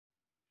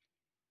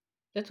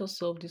Let us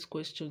solve this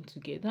question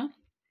together.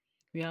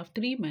 We have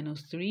 3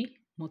 minus 3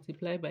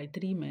 multiplied by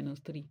 3 minus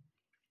 3.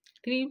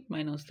 3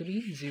 minus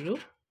 3, 0.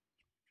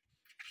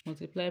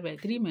 Multiplied by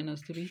 3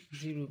 minus 3,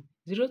 0.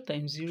 0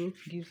 times 0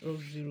 gives us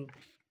 0.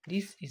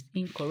 This is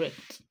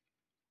incorrect.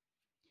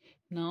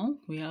 Now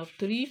we have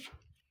 3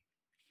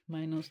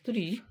 minus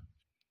 3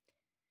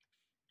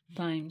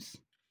 times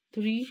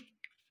 3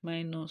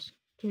 minus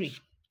 3.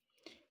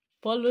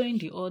 Following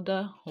the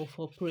order of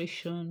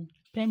operation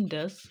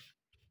PEMDAS,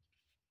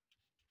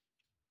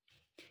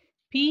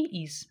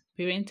 P is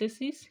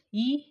parenthesis,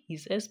 E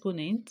is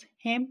exponent,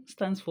 M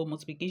stands for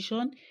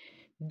multiplication,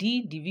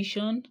 D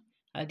division,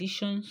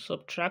 addition,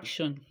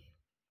 subtraction.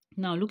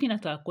 Now looking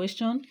at our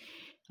question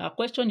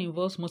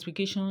involves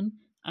multiplication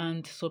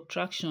and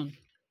subtraction.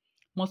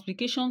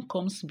 Multiplication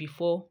comes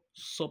before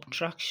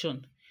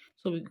subtraction.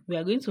 So we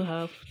are going to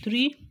have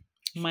 3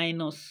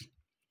 minus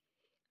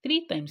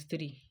 3 times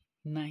 3,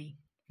 9,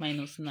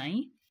 minus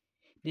 9,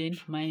 then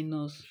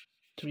minus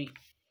 3.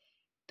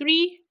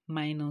 3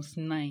 minus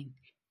 9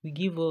 will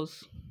give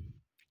us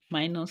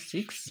minus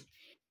 6,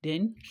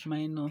 then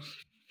minus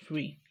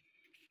 3.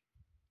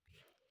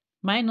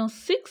 Minus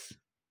 6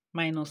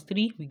 minus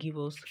 3 will give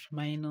us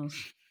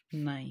minus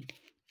 9.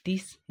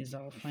 This is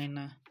our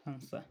final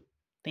answer.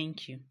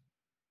 Thank you.